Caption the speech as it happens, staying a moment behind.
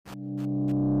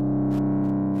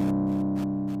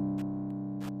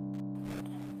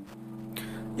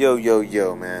Yo, yo,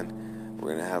 yo, man.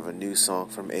 We're gonna have a new song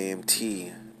from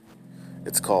AMT.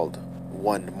 It's called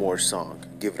One More Song.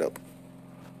 Give it up.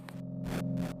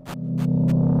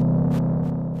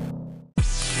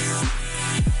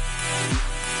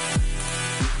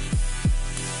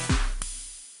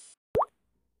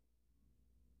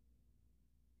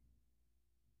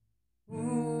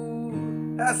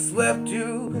 Ooh, I swept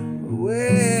you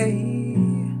away.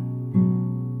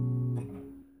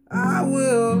 I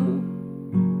will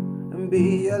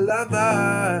be a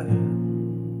lover.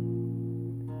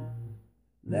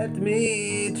 Let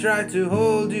me try to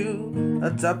hold you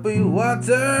atop of your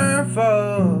waterfalls.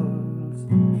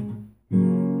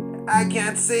 I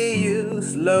can't see you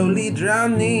slowly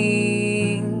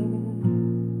drowning.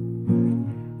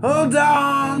 Hold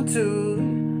on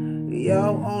to your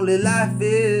only life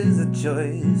is a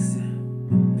choice.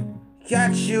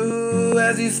 Catch you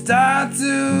as you start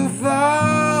to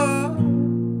fall.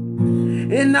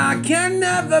 And I can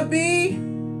never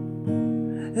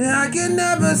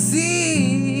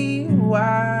see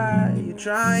why you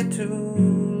tried to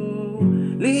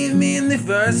leave me in the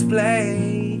first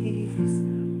place.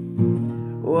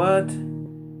 What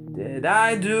did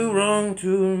I do wrong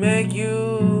to make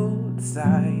you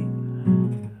decide?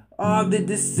 All the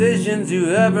decisions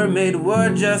you ever made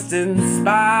were just in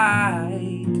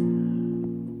spite.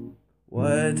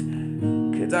 What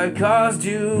could I caused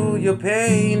you your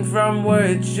pain from where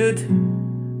it should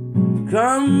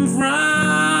come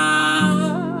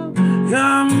from?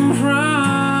 Now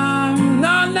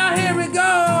here we go.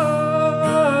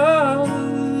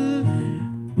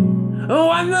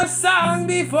 One more song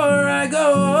before I go.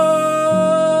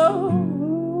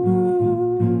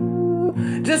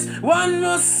 Just one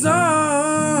more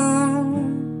song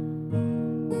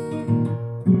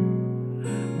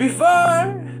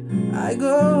before I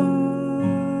go.